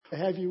To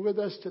have you with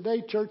us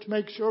today, church.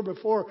 Make sure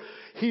before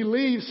he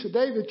leaves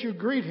today that you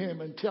greet him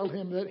and tell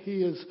him that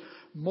he is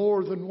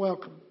more than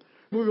welcome.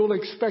 We will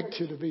expect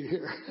you to be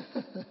here.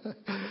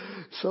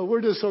 So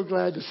we're just so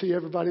glad to see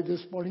everybody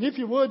this morning. If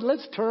you would,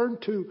 let's turn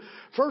to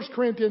 1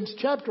 Corinthians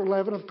chapter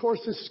 11. Of course,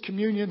 this is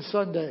Communion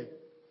Sunday.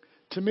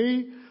 To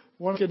me,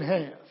 one can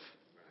have.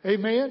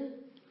 Amen?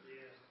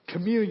 Yeah.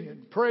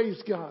 Communion.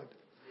 Praise God.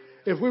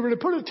 Yeah. If we were to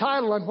put a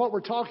title on what we're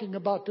talking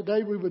about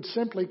today, we would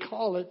simply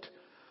call it,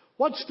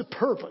 what's the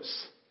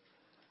purpose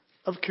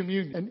of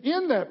communion? And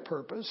in that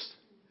purpose,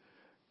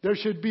 there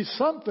should be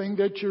something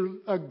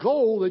a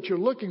goal that you're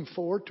looking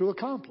for to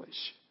accomplish.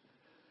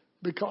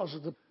 Because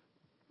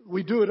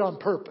we do it on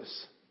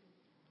purpose.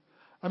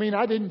 I mean,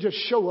 I didn't just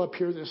show up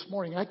here this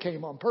morning. I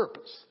came on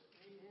purpose.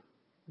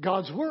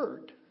 God's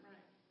Word.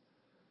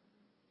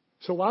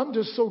 So I'm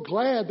just so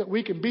glad that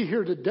we can be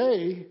here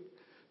today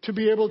to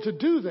be able to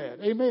do that.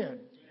 Amen.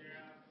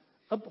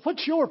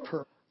 What's your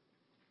purpose?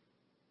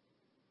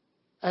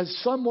 As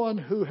someone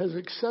who has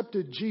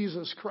accepted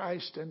Jesus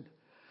Christ, and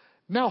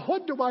now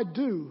what do I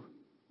do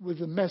with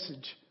the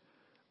message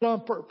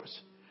on purpose?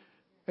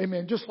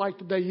 Amen. Just like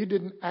today, you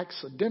didn't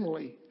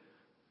accidentally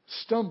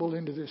stumble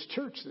into this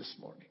church this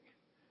morning.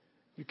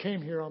 You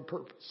came here on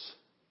purpose.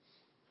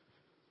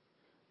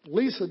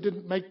 Lisa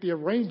didn't make the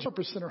arrangement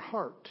purpose in her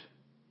heart.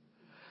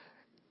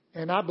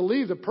 And I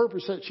believe the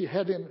purpose that she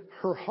had in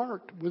her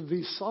heart with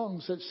these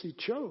songs that she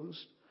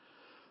chose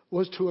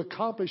was to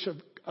accomplish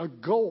a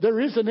goal. There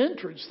is an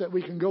entrance that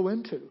we can go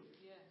into.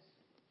 Yes.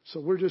 So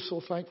we're just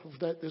so thankful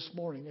for that this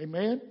morning.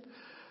 Amen.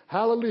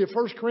 Hallelujah.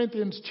 1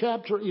 Corinthians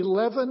chapter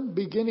 11,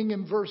 beginning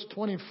in verse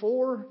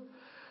 24.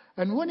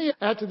 And when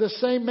after the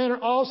same manner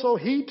also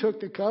he took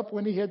the cup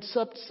when he had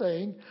supped,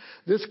 saying,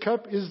 this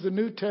cup is the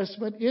New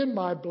Testament in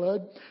my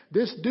blood.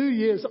 This do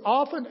ye as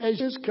often as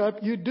this cup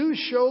you do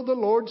show the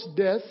Lord's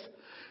death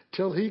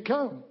till he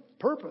come.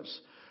 Purpose.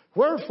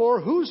 Wherefore,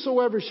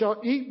 whosoever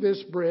shall eat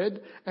this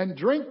bread and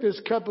drink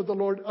this cup of the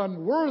Lord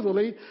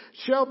unworthily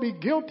shall be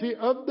guilty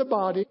of the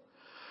body.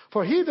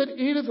 For he that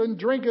eateth and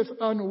drinketh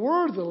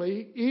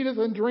unworthily eateth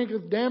and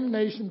drinketh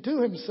damnation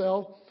to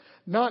himself,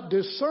 not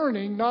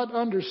discerning, not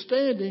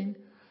understanding,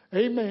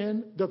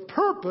 amen, the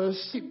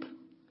purpose.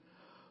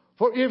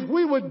 For if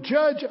we would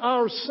judge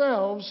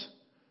ourselves,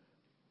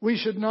 we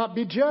should not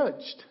be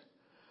judged.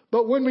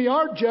 But when we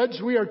are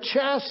judged, we are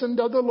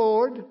chastened of the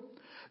Lord,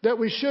 that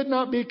we should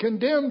not be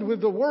condemned with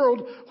the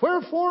world.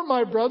 Wherefore,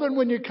 my brethren,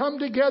 when you come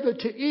together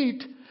to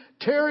eat,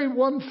 tarry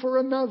one for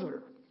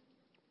another.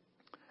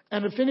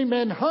 And if any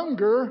man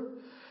hunger,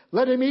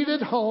 let him eat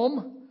at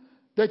home,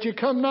 that you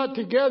come not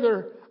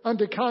together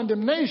unto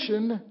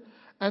condemnation,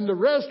 and the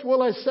rest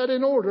will I set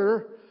in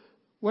order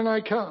when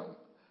I come.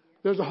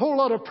 There's a whole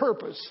lot of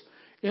purpose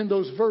in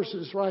those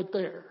verses right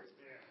there.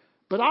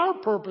 But our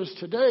purpose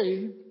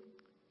today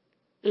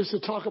is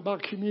to talk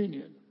about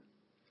communion.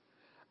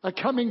 A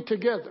coming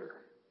together.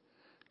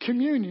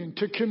 Communion,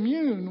 to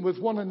commune with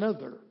one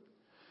another.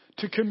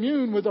 To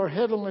commune with our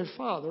Heavenly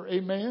Father.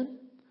 Amen.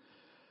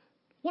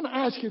 I want to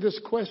ask you this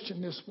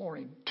question this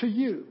morning. To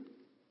you.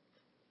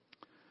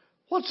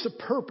 What's the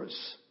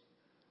purpose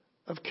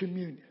of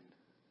communion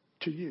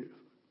to you?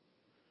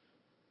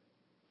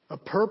 A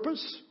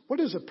purpose? What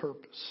is a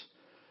purpose?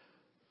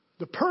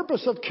 The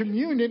purpose of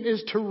communion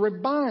is to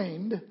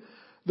remind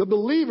the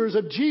believers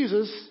of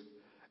Jesus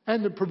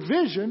and the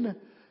provision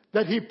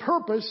that he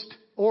purposed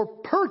or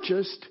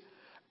purchased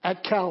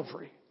at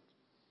Calvary.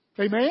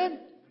 Amen?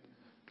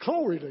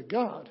 Glory to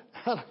God.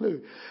 Hallelujah.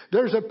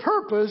 There's a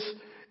purpose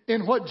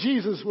in what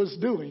Jesus was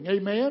doing.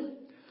 Amen?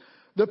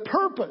 The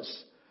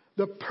purpose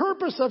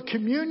of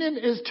communion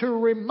is to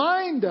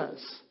remind us.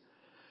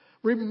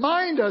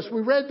 Remind us.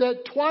 We read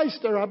that twice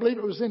there. I believe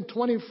it was in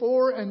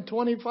 24 and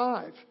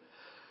 25.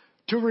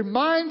 To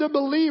remind the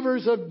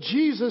believers of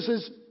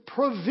Jesus'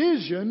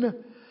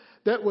 provision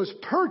that was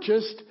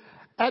purchased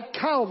at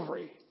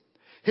Calvary.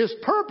 His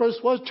purpose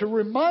was to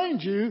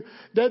remind you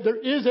that there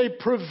is a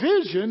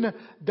provision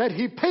that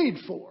he paid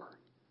for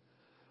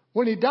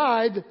when he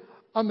died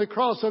on the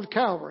cross of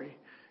Calvary.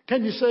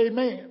 Can you say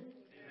amen?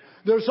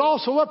 There's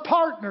also a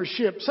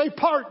partnership. Say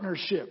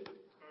partnership.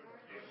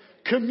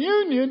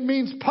 Communion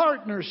means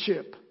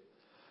partnership.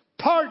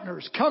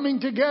 Partners coming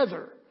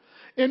together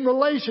in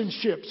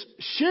relationships,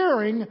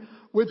 sharing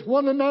with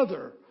one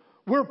another.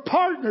 We're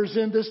partners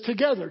in this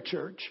together,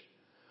 church.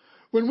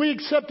 When we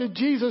accepted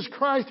Jesus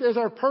Christ as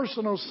our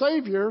personal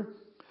Savior,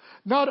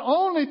 not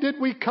only did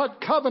we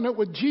cut covenant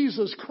with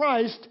Jesus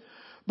Christ,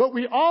 but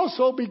we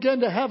also began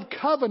to have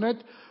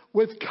covenant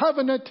with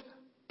covenant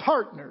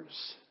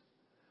partners,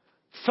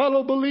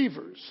 fellow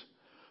believers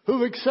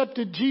who've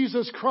accepted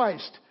Jesus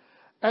Christ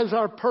as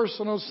our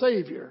personal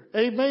Savior.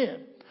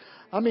 Amen.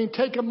 I mean,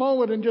 take a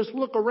moment and just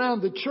look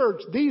around the church.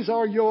 These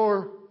are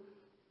your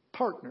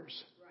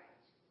partners.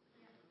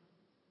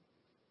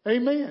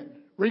 Amen.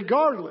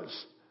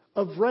 Regardless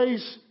of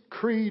race,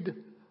 creed,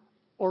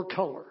 or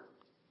color.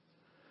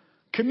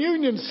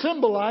 Communion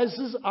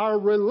symbolizes our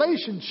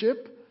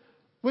relationship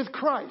with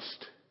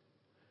Christ.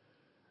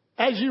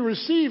 as you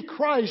receive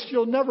Christ,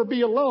 you'll never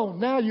be alone.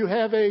 Now you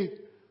have a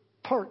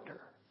partner.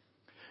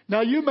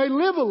 Now you may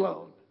live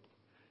alone.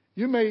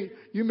 You may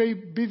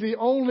be the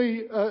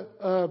only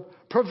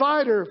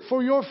provider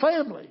for your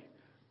family,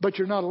 but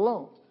you're not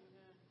alone.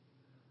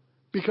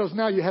 Because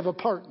now you have a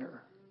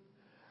partner.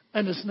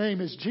 And his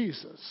name is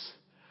Jesus.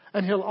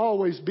 And he'll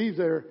always be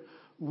there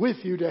with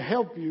you to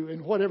help you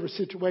in whatever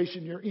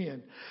situation you're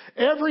in.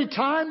 Every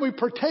time we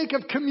partake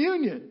of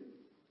communion,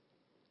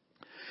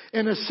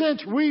 in a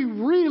sense, we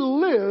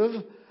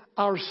relive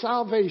our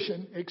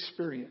salvation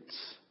experience.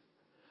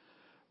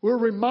 We're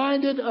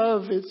reminded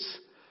of its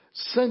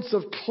sense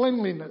of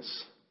cleanliness,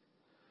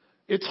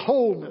 its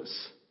wholeness,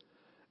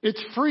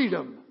 its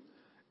freedom,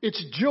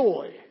 its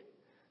joy,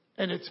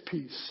 and its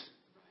peace.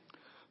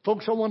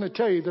 Folks, I want to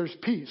tell you there's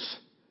peace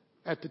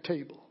at the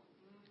table.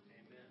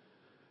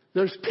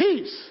 There's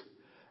peace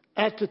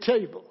at the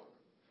table.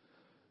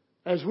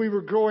 As we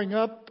were growing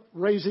up,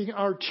 raising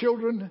our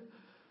children,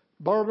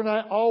 Barb and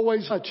I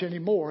always much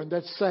anymore, and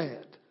that's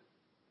sad.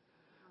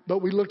 But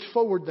we looked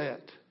forward to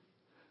that.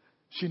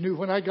 She knew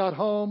when I got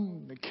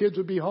home, the kids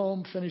would be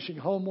home finishing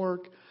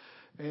homework,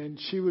 and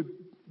she would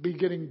be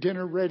getting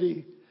dinner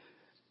ready.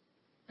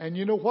 And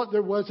you know what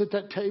there was at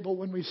that table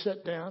when we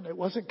sat down? It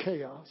wasn't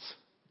chaos.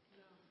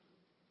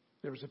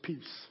 There was a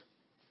peace.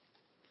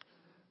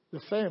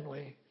 The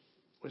family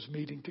was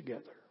meeting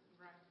together.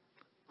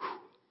 Whew.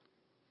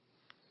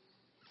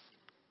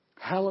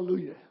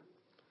 Hallelujah.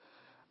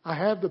 I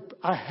had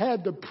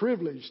the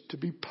privilege to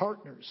be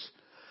partners,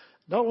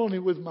 not only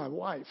with my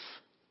wife,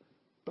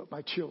 but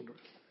my children.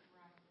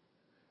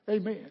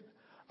 Amen.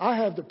 I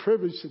have the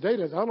privilege today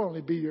to not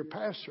only be your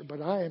pastor,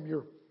 but I am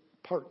your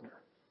partner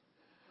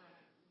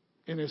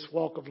in this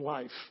walk of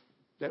life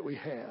that we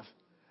have.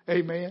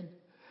 Amen.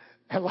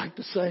 And like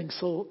the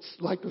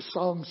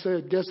song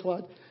said, guess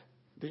what?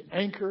 The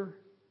anchor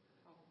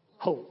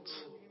holds.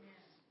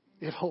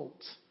 It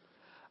holds.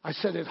 I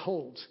said it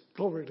holds.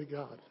 Glory to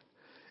God.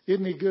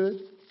 Isn't he good?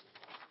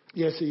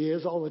 Yes, he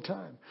is all the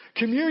time.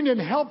 Communion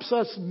helps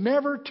us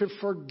never to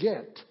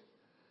forget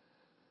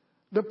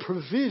the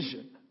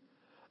provision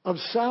of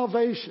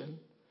salvation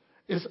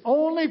is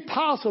only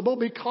possible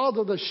because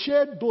of the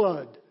shed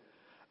blood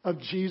of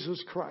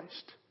Jesus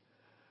Christ.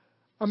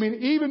 I mean,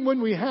 even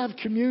when we have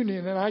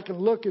communion and I can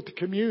look at the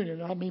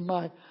communion, I mean,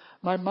 my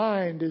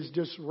mind is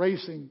just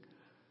racing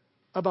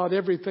about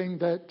everything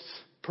that's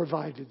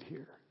provided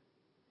here.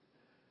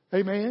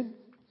 Amen?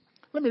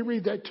 Let me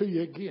read that to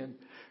you again.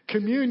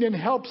 Communion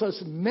helps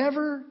us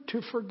never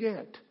to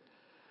forget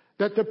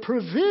that the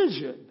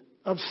provision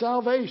of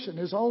salvation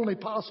is only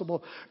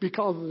possible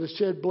because of the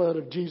shed blood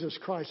of Jesus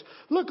Christ.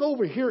 Look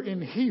over here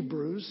in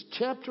Hebrews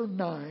chapter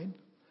 9.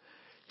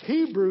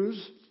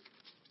 Hebrews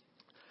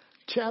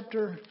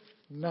chapter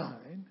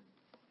 9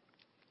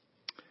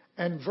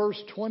 and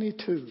verse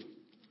 22.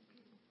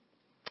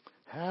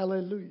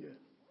 Hallelujah.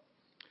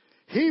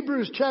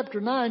 Hebrews chapter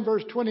 9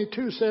 verse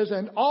 22 says,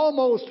 and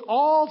almost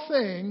all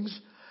things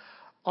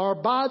are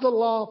by the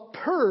law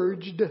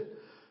purged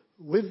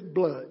with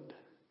blood.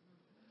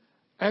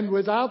 And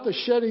without the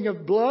shedding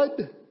of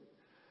blood,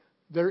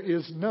 there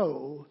is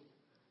no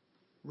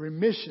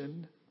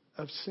remission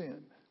of sin.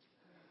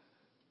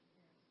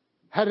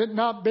 Had it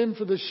not been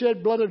for the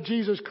shed blood of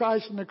Jesus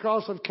Christ on the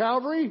cross of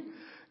Calvary,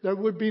 there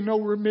would be no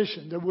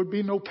remission. There would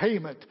be no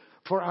payment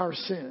for our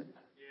sin.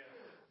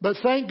 But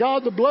thank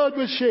God the blood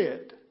was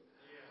shed.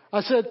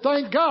 I said,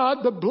 thank God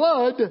the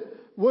blood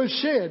was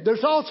shed.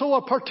 There's also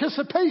a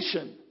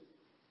participation.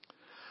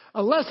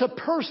 Unless a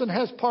person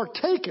has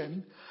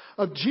partaken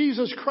of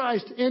Jesus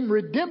Christ in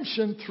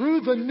redemption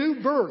through the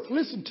new birth.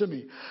 Listen to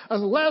me.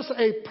 Unless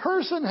a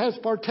person has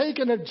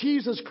partaken of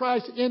Jesus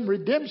Christ in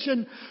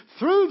redemption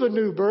through the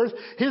new birth,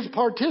 his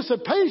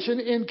participation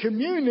in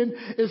communion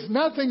is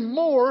nothing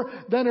more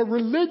than a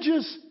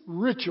religious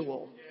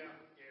ritual.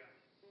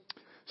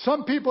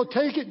 Some people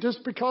take it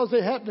just because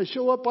they happen to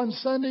show up on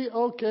Sunday.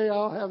 Okay,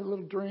 I'll have a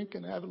little drink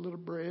and have a little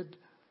bread.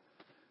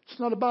 It's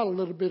not about a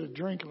little bit of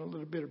drink and a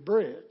little bit of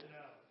bread.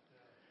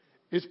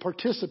 It's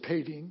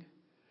participating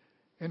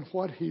in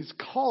what he's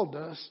called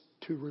us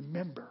to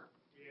remember.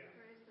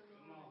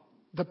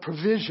 The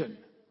provision.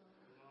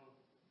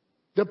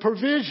 The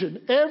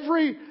provision.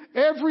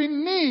 Every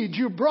need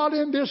you brought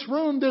in this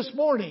room this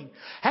morning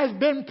has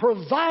been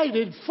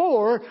provided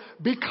for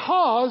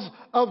because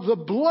of the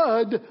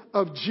blood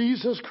of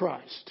Jesus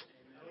Christ.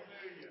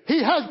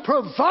 He has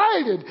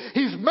provided.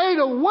 He's made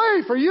a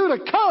way for you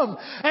to come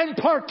and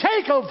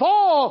partake of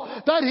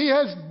all that he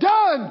has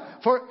done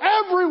for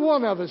every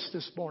one of us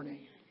this morning.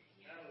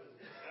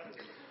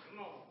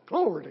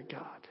 Glory to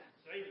God.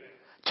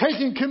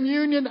 Taking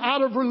communion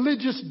out of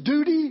religious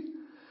duty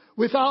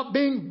without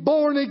being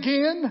born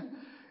again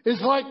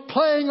is like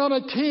playing on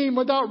a team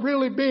without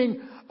really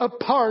being a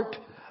part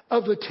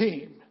of the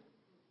team.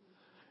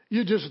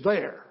 You're just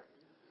there.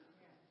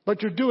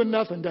 But you're doing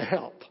nothing to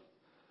help.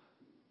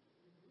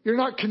 You're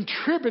not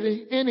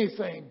contributing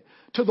anything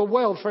to the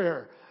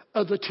welfare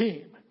of the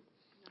team.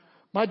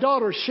 My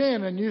daughter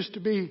Shannon used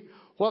to be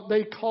what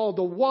they call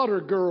the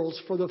water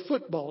girls for the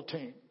football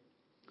team.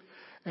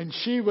 And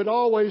she would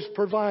always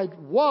provide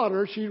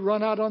water. She'd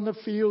run out on the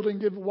field and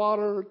give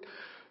water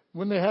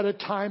when they had a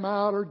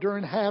timeout or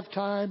during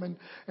halftime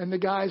and the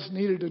guys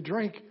needed a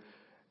drink.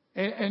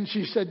 And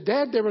she said,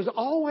 Dad, there would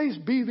always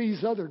be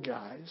these other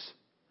guys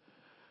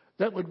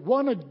that would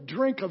want a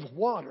drink of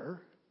water.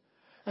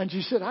 And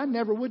she said, I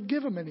never would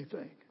give them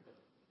anything.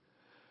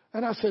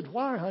 And I said,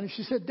 why, honey?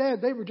 She said,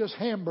 Dad, they were just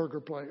hamburger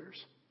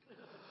players.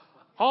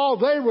 All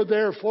they were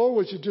there for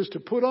was just to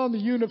put on the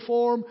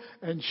uniform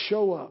and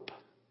show up.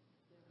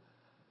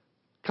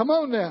 Come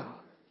on now.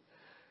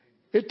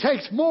 It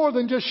takes more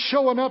than just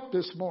showing up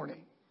this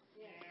morning.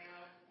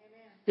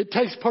 It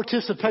takes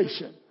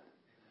participation.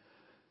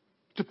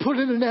 To put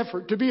in an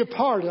effort, to be a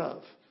part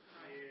of.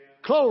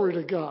 Glory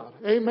to God.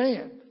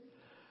 Amen.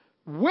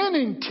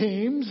 Winning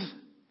teams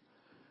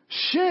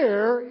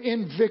share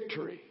in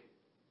victory.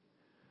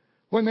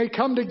 When they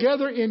come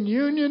together in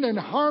union and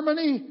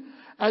harmony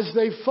as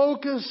they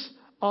focus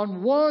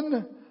on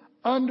one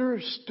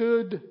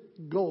understood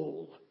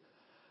goal.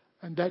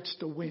 And that's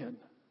the win.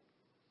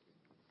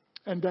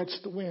 And that's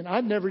the win.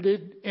 I never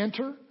did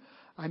enter.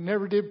 I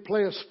never did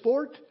play a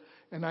sport.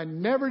 And I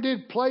never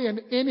did play in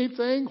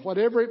anything,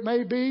 whatever it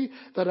may be,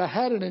 that I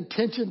had an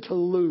intention to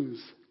lose.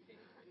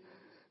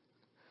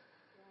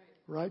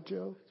 Right,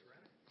 Joe?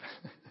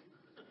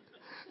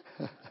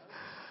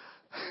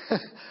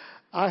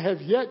 I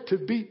have yet to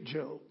beat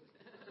Joe.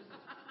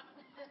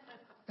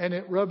 And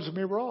it rubs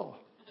me raw.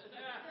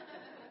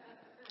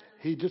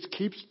 He just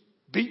keeps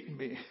beating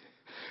me.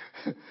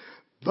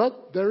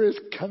 But there is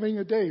coming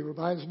a day,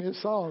 reminds me of a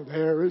song.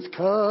 There is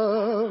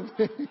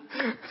coming.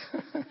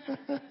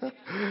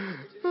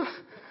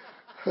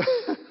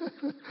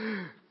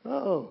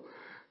 Oh,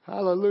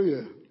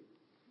 hallelujah.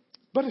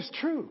 But it's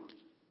true.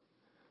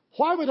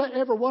 Why would I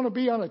ever want to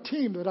be on a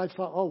team that I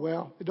thought, oh,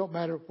 well, it don't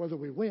matter whether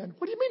we win?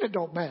 What do you mean it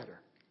don't matter?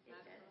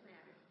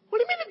 What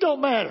do you mean it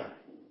don't matter?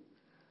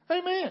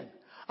 Amen.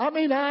 I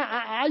mean,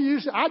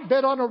 I'd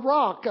bet on a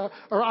rock,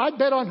 or I'd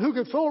bet on who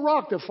could throw a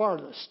rock the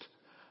farthest.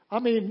 I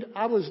mean,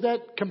 I was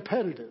that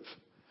competitive.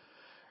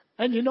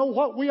 And you know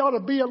what? We ought to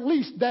be at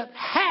least that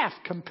half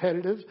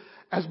competitive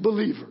as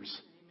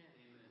believers.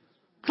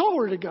 Amen.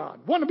 Glory to God.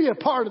 Want to be a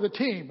part of the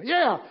team.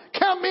 Yeah,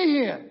 count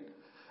me in.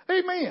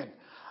 Amen.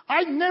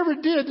 I never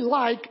did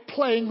like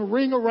playing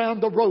Ring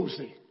Around the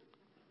Rosie.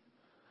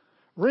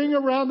 Ring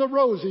Around the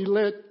Rosie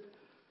let,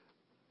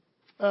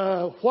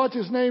 what's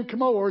his name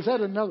come over? Or is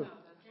that another?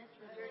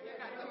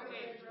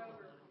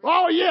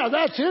 Oh, yeah,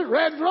 that's it.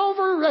 Red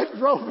Rover, Red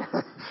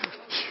Rover.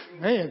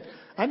 Man,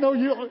 I know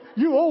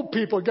you old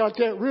people got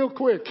that real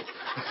quick.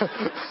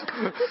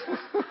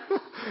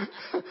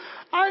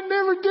 I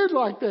never did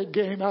like that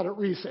game out at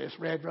recess.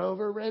 Red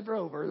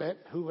Rover, let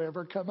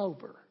whoever come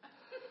over.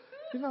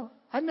 You know,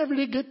 I never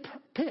did get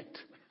picked.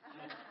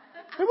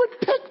 They would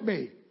pick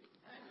me.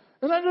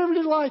 And I never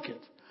did like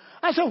it.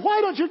 I said,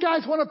 why don't you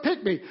guys want to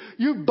pick me?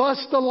 You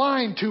bust the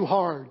line too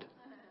hard.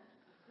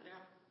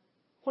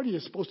 What are you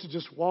supposed to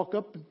just walk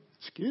up and,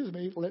 excuse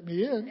me, let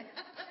me in?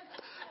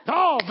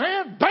 Oh,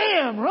 man,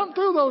 bam, run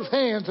through those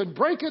hands and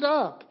break it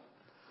up.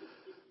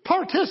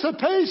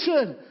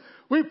 Participation.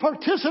 We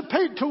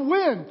participate to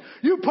win.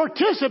 You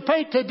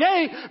participate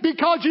today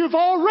because you've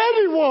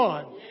already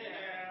won.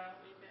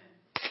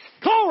 Yeah.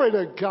 Glory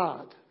to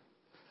God.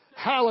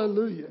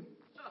 Hallelujah.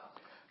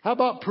 How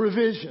about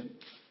provision?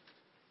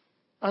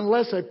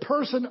 Unless a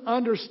person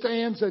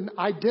understands and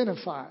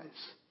identifies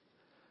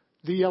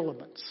the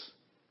elements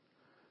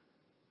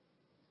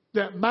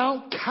that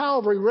Mount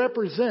Calvary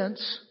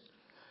represents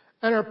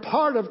and are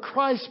part of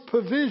Christ's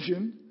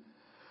provision,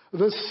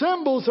 the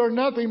symbols are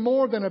nothing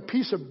more than a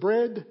piece of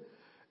bread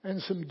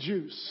and some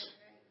juice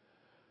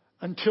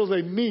until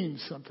they mean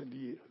something to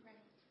you.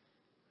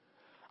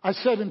 I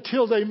said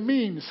until they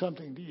mean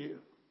something to you.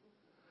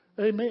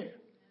 Amen.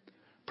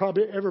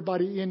 Probably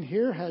everybody in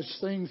here has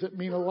things that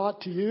mean a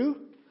lot to you,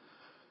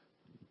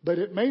 but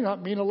it may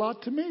not mean a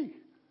lot to me.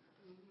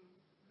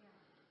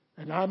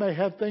 And I may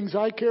have things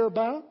I care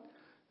about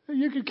that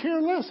you could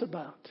care less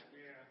about.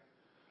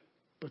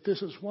 But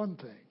this is one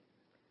thing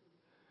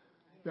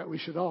that we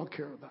should all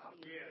care about.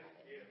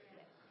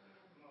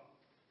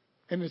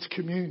 And it's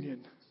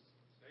communion.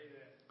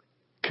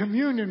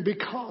 Communion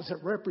because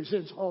it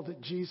represents all that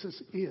Jesus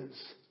is.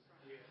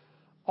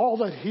 All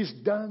that He's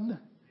done.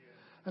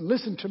 And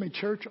listen to me,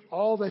 church,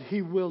 all that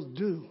He will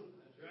do.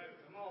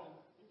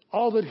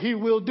 All that He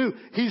will do.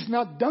 He's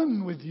not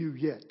done with you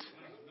yet.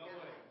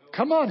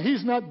 Come on,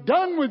 He's not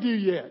done with you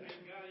yet.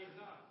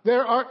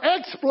 There are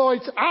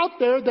exploits out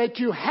there that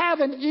you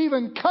haven't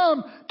even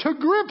come to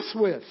grips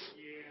with.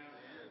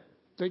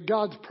 That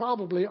God's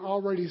probably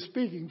already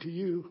speaking to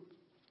you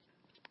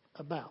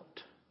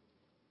about.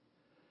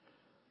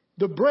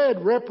 The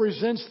bread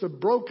represents the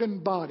broken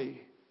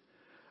body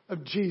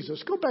of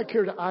Jesus. Go back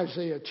here to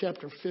Isaiah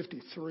chapter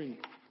 53.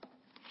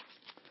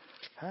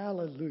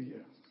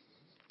 Hallelujah.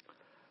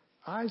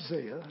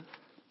 Isaiah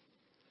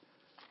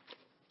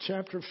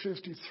chapter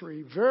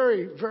 53.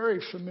 Very, very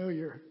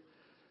familiar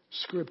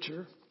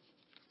scripture.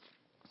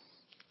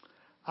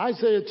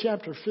 Isaiah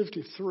chapter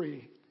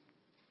 53.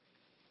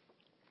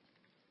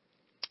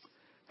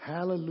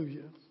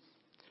 Hallelujah.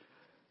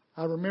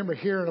 I remember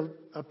hearing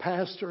a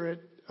pastor at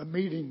a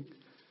meeting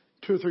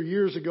 2 or 3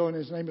 years ago, and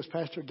his name is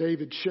Pastor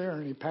David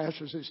Sharon. He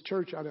pastors his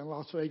church out in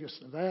Las Vegas,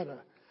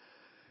 Nevada.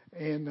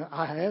 And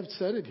I have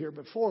said it here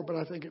before, but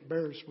I think it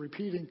bears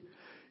repeating.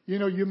 You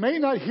know, you may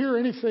not hear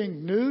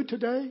anything new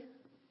today,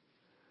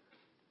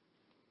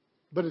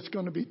 but it's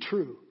going to be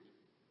true.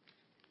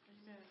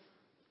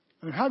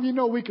 And how do you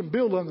know we can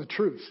build on the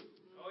truth?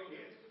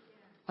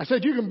 I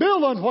said you can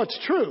build on what's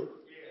true,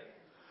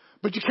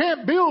 but you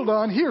can't build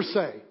on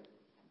hearsay.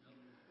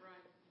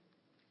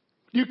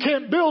 You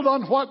can't build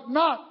on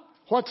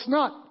what's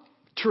not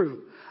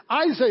true.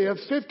 Isaiah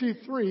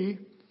 53,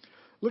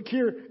 look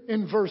here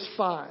in verse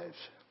 5.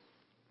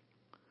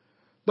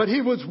 But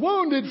he was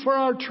wounded for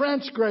our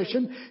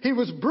transgression. He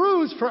was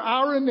bruised for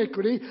our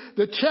iniquity.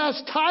 The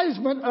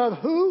chastisement of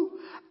who?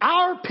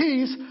 Our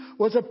peace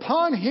was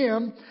upon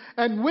him.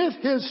 And with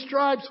his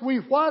stripes we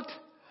what?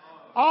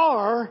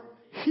 Are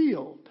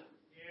healed.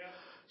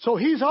 So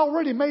he's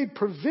already made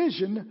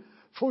provision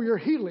for your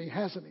healing,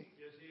 hasn't he?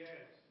 Yes, he has.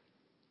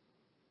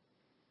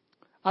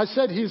 I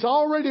said he's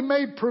already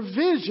made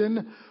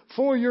provision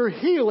for your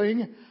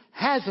healing,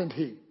 hasn't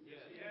he? Yes,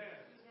 he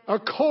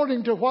has.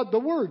 According to what the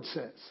Word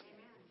says.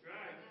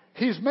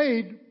 He's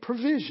made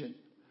provision.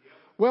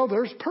 Well,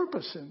 there's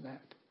purpose in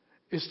that.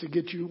 It's to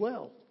get you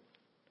well.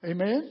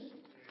 Amen?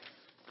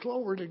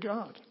 Glory to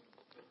God.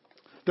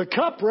 The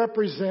cup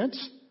represents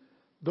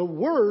the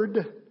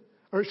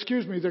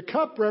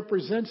cup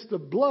represents the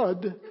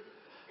blood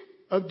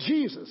of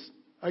Jesus.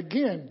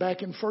 Again,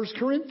 back in 1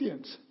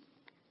 Corinthians.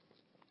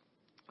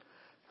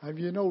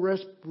 You know,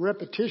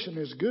 repetition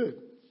is good.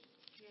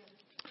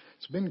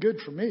 It's been good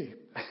for me.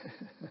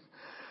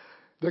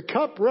 The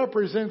cup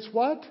represents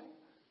what?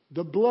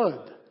 The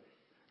blood.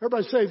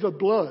 Everybody say the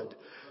blood.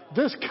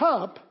 This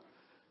cup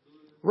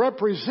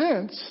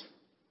represents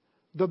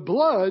the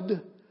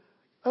blood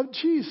of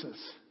Jesus.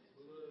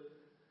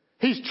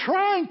 He's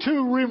trying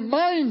to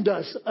remind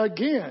us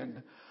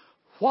again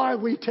why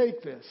we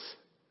take this.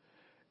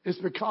 It's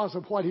because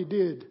of what he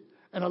did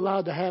and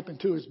allowed to happen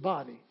to his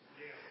body.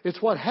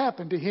 It's what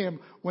happened to him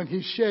when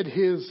he shed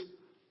his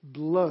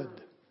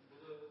blood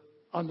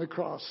on the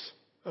cross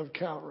of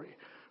Calvary.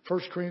 1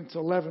 Corinthians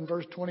 11,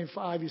 verse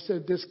 25, he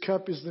said, this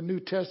cup is the New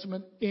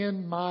Testament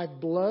in my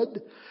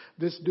blood.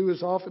 This do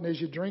as often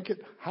as you drink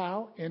it.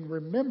 How? In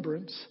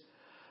remembrance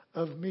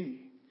of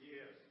me.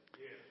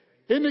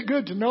 Isn't it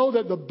good to know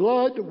that the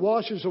blood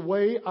washes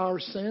away our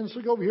sins?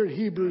 Look over here at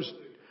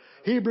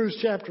Hebrews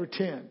chapter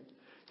 10.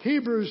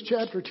 Hebrews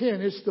chapter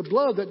 10, it's the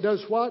blood that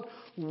does what?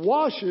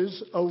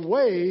 Washes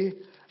away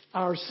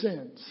our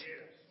sins.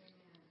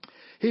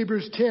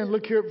 Hebrews 10,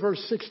 look here at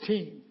verse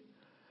 16.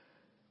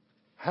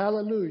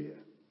 Hallelujah.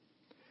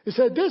 It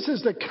said, this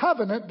is the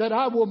covenant that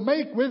I will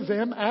make with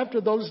them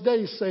after those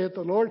days, saith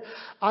the Lord.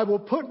 I will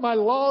put my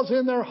laws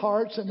in their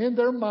hearts, and in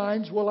their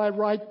minds will I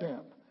write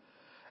them.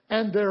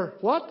 And their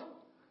what?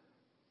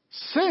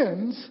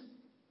 Sins,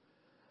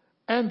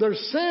 and their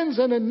sins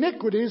and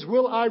iniquities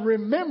will I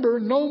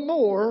remember no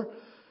more.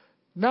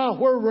 Now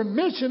where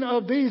remission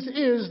of these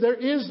is, there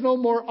is no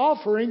more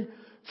offering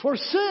for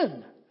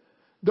sin.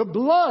 The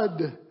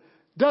blood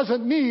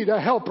doesn't need a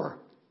helper.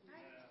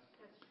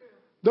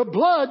 The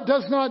blood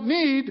does not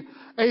need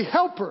a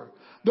helper.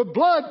 The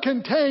blood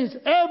contains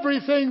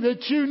everything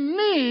that you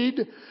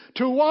need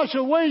to wash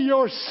away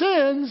your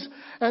sins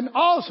and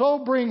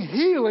also bring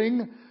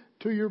healing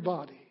to your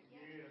body.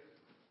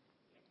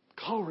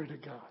 Glory to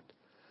God.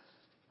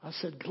 I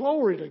said,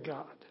 glory to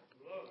God.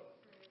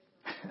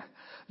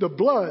 The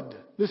blood,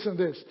 listen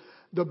to this.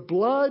 The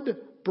blood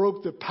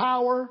broke the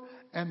power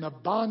and the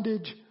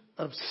bondage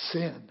of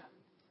sin.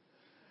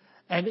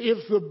 And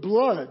if the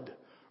blood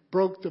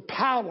broke the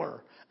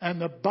power and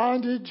the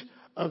bondage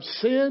of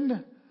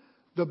sin,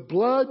 the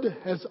blood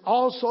has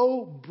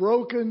also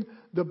broken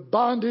the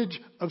bondage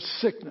of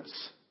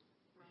sickness.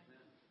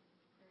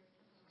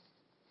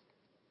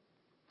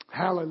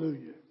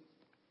 Hallelujah.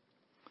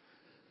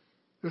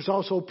 There's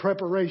also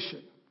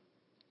preparation.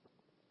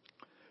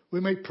 We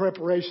make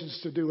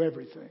preparations to do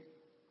everything.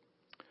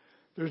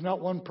 There's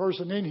not one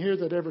person in here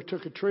that ever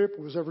took a trip,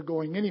 was ever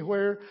going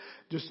anywhere,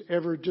 just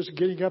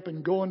getting up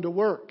and going to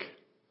work.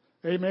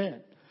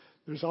 Amen.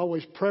 There's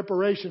always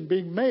preparation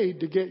being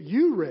made to get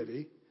you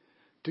ready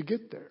to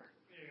get there.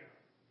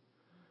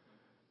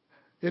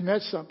 Isn't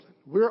that something?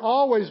 We're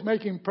always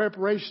making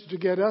preparations to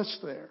get us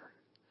there.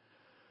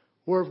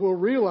 Or if we'll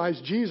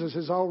realize Jesus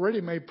has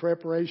already made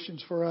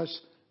preparations for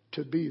us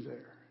to be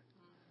there.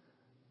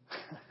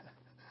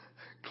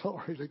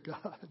 Glory to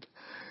God.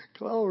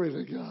 Glory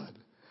to God.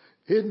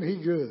 Isn't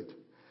he good?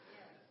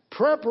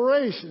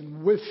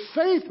 Preparation with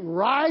faith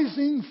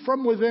rising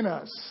from within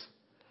us.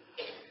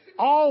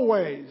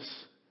 Always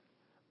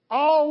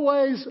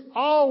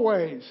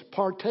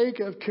partake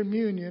of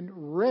communion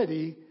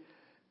ready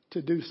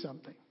to do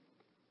something.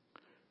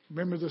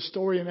 Remember the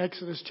story in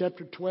Exodus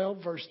chapter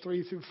 12, verse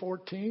 3 through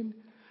 14?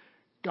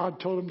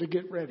 God told him to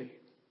get ready.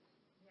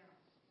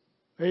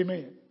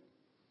 Amen.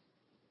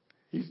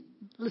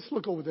 Let's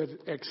look over that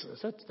at Exodus.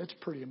 That's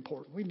pretty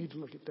important. We need to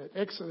look at that.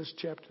 Exodus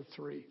chapter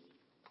 3.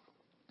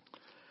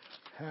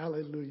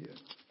 Hallelujah.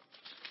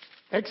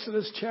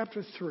 Exodus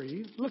chapter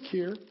 3. Look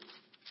here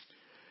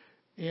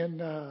in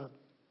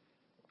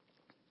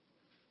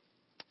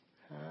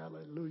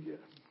hallelujah.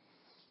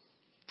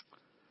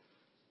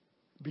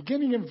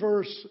 Beginning in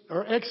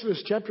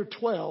Exodus chapter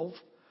 12,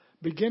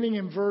 beginning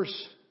in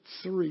verse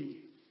 3.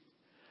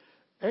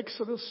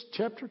 Exodus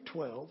chapter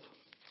 12,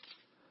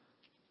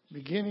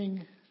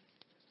 beginning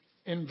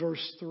in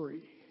verse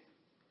 3.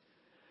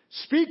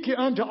 Speak ye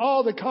unto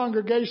all the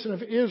congregation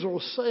of Israel,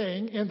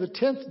 saying, in the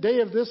 10th day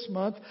of this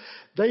month,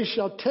 they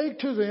shall take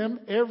to them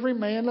every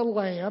man a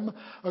lamb,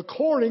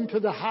 according to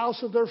the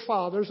house of their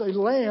fathers, a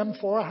lamb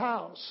for a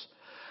house.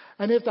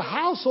 And if the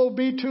household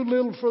be too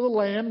little for the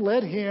lamb,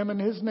 let him and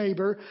his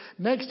neighbor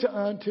next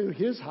unto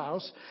his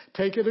house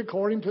take it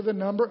according to the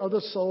number of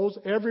the souls,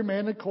 every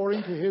man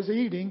according to his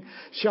eating,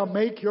 shall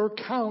make your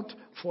count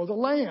for the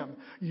lamb.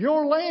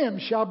 Your lamb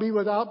shall be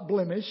without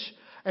blemish,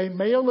 a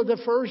male of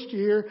the first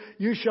year.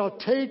 You shall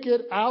take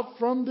it out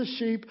from the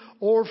sheep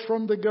or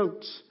from the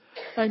goats.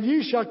 And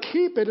ye shall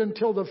keep it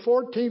until the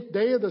 14th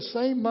day of the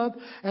same month,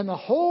 and the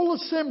whole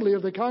assembly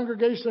of the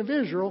congregation of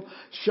Israel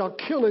shall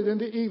kill it in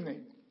the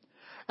evening.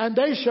 And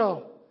they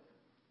shall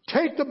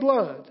take the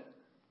blood,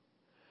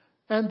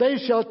 and they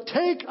shall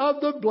take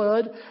of the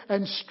blood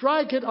and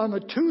strike it on the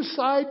two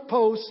side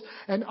posts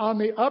and on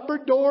the upper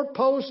door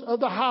posts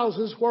of the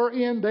houses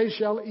wherein they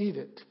shall eat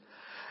it.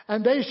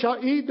 And they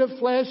shall eat the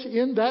flesh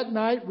in that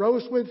night,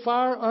 roast with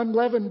fire,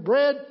 unleavened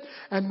bread,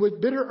 and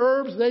with bitter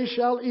herbs they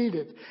shall eat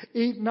it.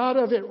 Eat not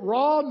of it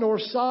raw, nor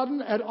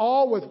sodden at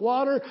all with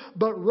water,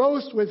 but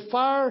roast with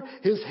fire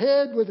his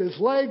head with his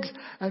legs,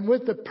 and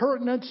with the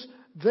purtenance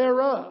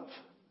thereof.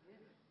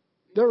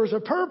 There is a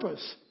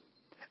purpose.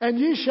 And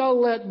ye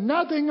shall let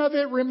nothing of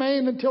it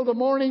remain until the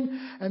morning,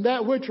 and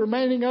that which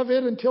remaining of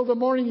it until the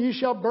morning ye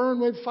shall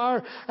burn with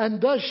fire. And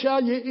thus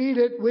shall ye eat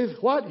it with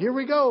what? Here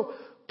we go.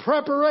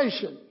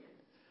 Preparation.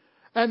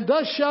 And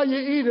thus shall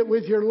ye eat it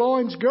with your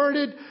loins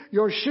girded,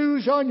 your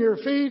shoes on your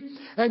feet,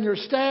 and your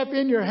staff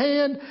in your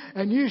hand,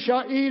 and you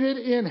shall eat it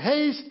in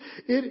haste.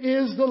 It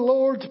is the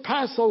Lord's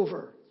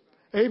Passover.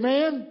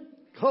 Amen?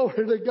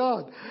 Glory to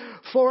God.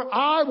 For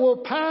I will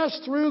pass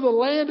through the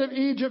land of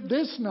Egypt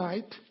this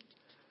night.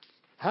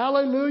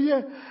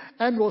 Hallelujah.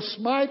 And will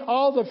smite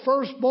all the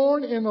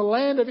firstborn in the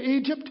land of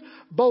Egypt,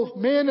 both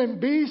men and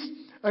beasts.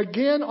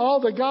 Again, all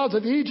the gods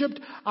of Egypt,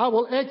 I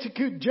will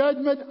execute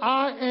judgment.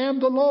 I am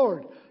the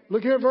Lord.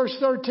 Look here, verse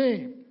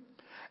 13.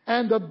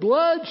 And the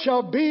blood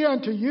shall be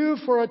unto you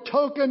for a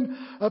token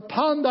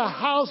upon the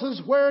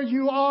houses where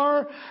you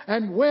are.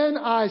 And when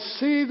I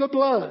see the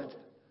blood,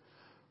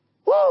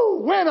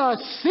 when I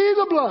see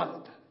the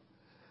blood,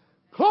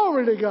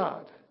 glory to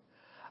God,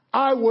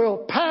 I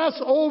will pass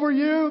over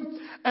you,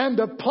 and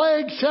the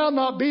plague shall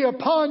not be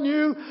upon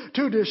you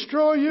to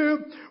destroy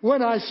you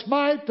when I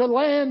smite the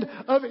land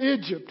of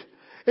Egypt.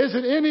 Is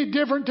it any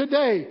different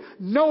today?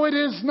 No, it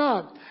is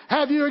not.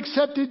 Have you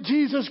accepted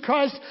Jesus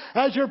Christ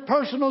as your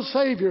personal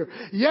Savior?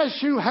 Yes,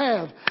 you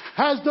have.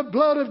 Has the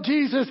blood of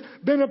Jesus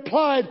been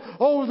applied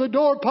over the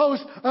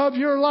doorpost of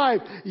your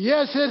life?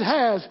 Yes, it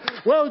has.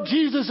 Well,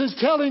 Jesus is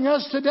telling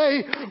us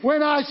today,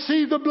 when I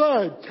see the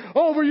blood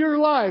over your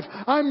life,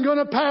 I'm going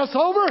to pass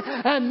over,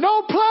 and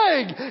no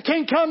plague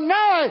can come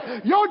nigh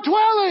your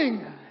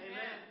dwelling.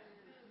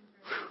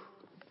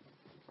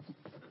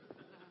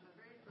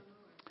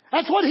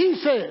 That's what he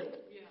said.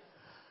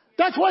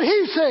 That's what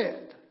he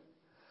said.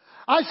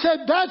 I said,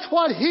 that's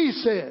what he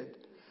said.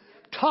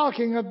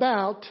 Talking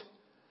about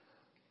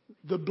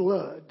the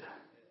blood.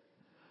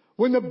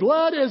 When the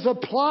blood is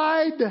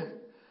applied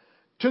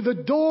to the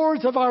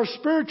doors of our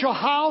spiritual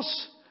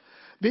house,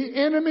 the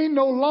enemy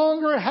no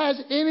longer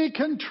has any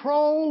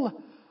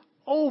control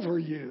over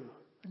you.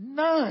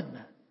 None.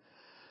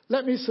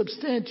 Let me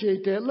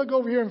substantiate that. Look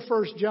over here in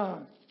 1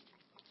 John.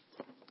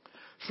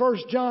 1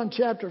 John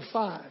chapter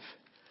 5.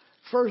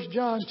 1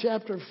 John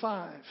chapter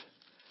 5.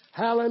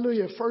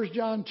 Hallelujah. 1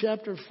 John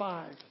chapter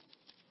 5.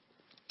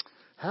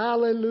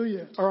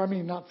 Hallelujah.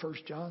 Not 1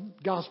 John.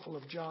 Gospel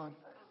of John.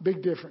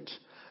 Big difference.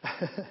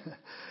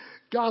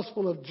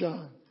 Gospel of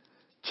John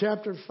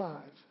chapter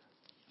 5.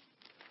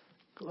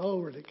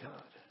 Glory to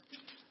God.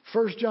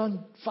 1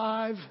 John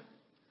 5.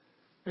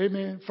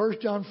 Amen. 1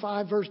 John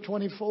 5 verse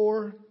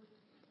 24.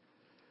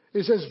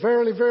 It says,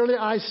 Verily, verily,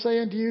 I say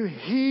unto you,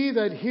 he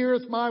that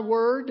heareth my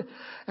word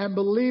and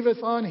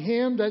believeth on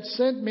him that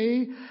sent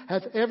me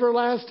hath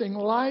everlasting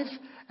life,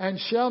 and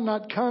shall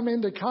not come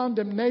into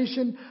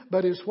condemnation,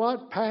 but is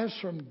what? Passed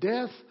from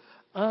death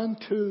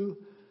unto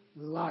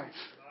life.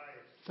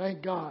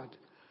 Thank God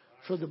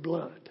for the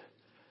blood.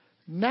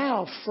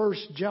 Now 1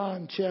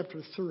 John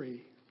chapter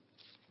 3.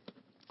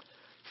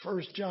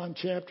 1 John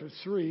chapter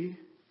 3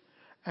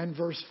 and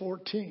verse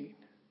 14.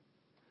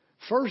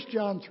 1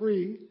 John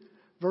 3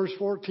 verse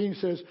 14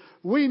 says,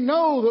 We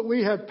know that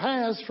we have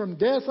passed from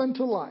death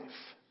unto life,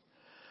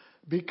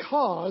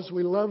 because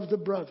we love the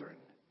brethren.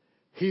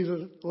 He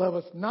that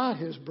loveth not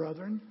his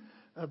brethren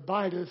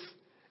abideth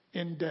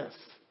in death.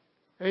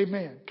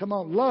 Amen. Come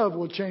on. Love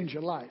will change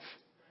your life.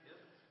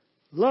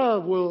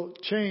 Love will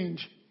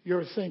change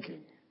your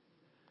thinking.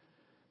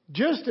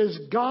 Just as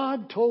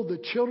God told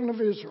the children of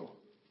Israel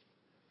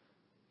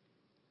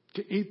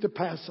to eat the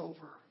Passover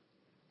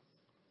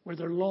with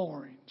their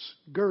loins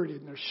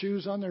girded and their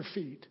shoes on their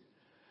feet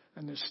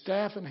and their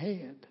staff in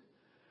hand,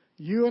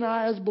 you and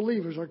I as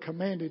believers are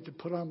commanded to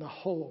put on the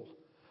whole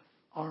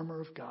armor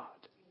of God,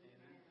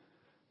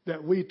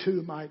 that we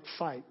too might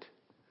fight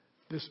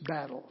this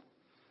battle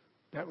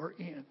that we're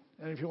in.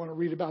 And if you want to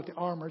read about the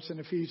armor, it's in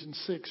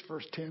Ephesians 6,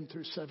 verse 10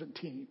 through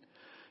 17,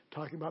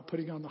 talking about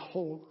putting on the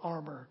whole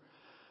armor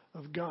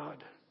of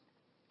God.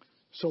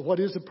 So what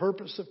is the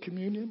purpose of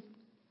communion?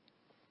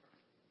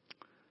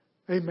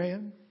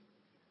 Amen.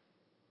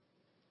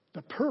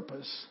 The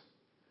purpose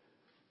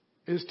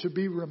is to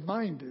be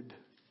reminded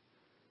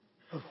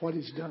of what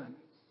He's done.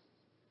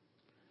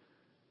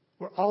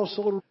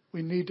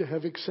 We need to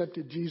have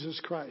accepted Jesus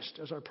Christ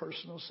as our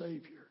personal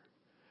Savior.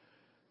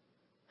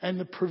 And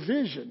the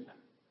provision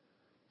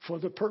for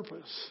the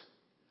purpose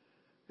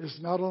is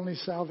not only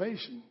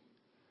salvation,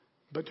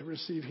 but to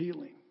receive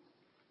healing.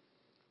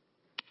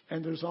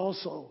 And there's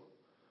also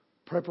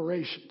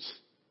preparations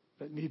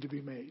that need to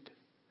be made.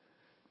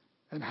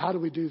 And how do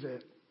we do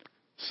that?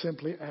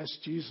 Simply ask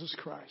Jesus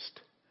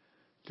Christ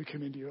to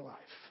come into your life.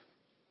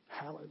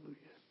 Hallelujah.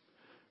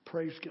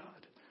 Praise God.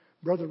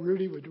 Brother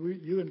Rudy, would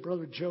you and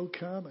Brother Joe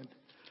come and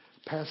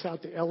pass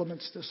out the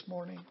elements this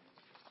morning?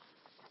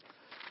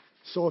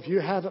 So if you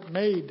haven't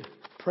made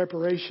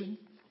preparation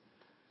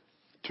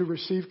to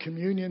receive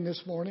communion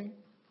this morning,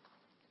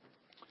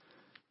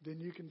 then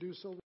you can do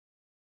so.